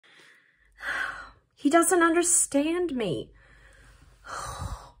He doesn't understand me.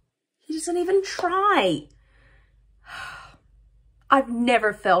 He doesn't even try. I've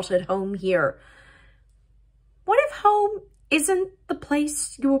never felt at home here. What if home isn't the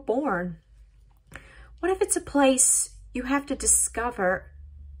place you were born? What if it's a place you have to discover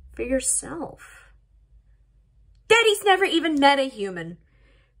for yourself? Daddy's never even met a human,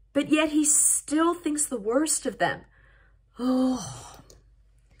 but yet he still thinks the worst of them. Oh.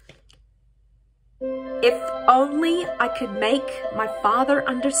 If only I could make my father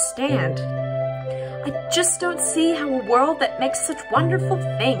understand. I just don't see how a world that makes such wonderful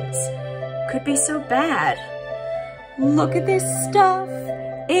things could be so bad. Look at this stuff,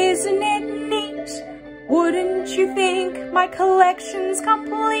 isn't it neat? Wouldn't you think my collection's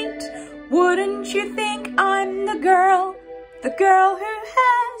complete? Wouldn't you think I'm the girl who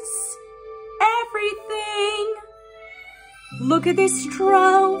has everything? Look at this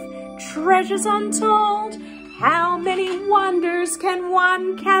trove, treasures untold. How many wonders can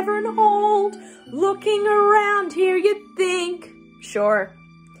one cavern hold? Looking around here, you'd think, sure,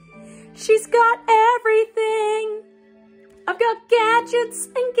 she's got everything. I've got gadgets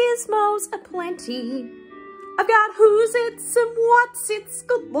and gizmos aplenty. I've got who's its and what's its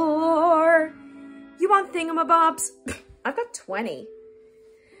galore. You want thingamabobs? I've got 20.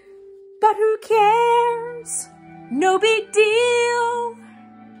 But who cares? No big deal.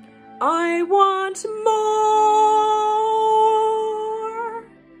 I want more.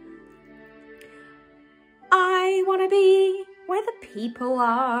 I want to be where the people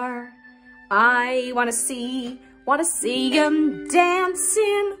are. I want to see them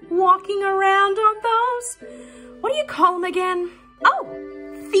dancing, walking around on those, what do you call them again? Oh,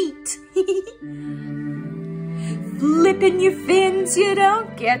 feet. Flipping your fins, you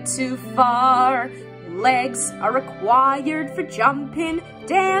don't get too far. Legs are required for jumping,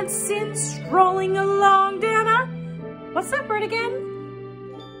 dancing, strolling along down a, what's that word again?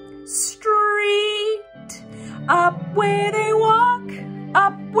 Street. Up where they walk,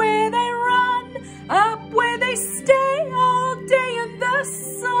 up where they run, up where they stay all day in the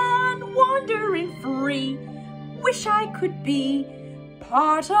sun, wandering free. Wish I could be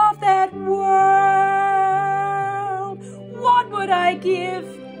part of that world. What would I give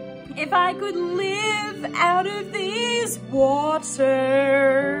if I could live out of these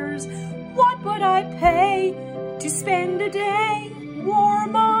waters? What would I pay to spend a day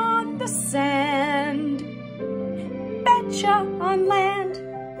warm on the sand? Betcha on land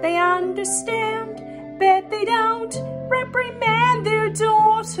they understand, bet they don't reprimand their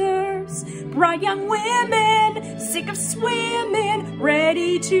daughters. Bright young women, sick of swimming,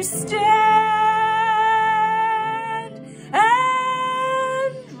 ready to stand,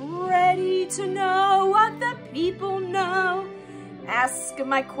 and ready to know what the people know. Ask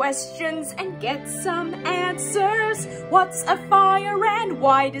my questions and get some answers. What's a fire and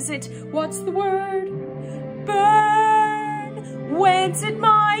why does it, what's the word? Burn. When's it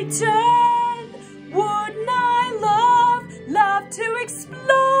my turn? Wouldn't I love to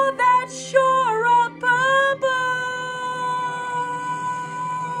explore that shore up above?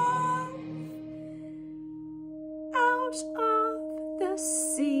 Out of the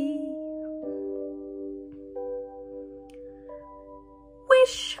sea.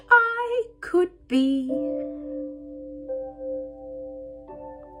 Wish I could be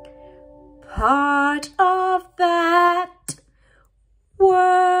part of that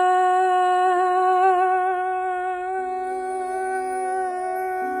world.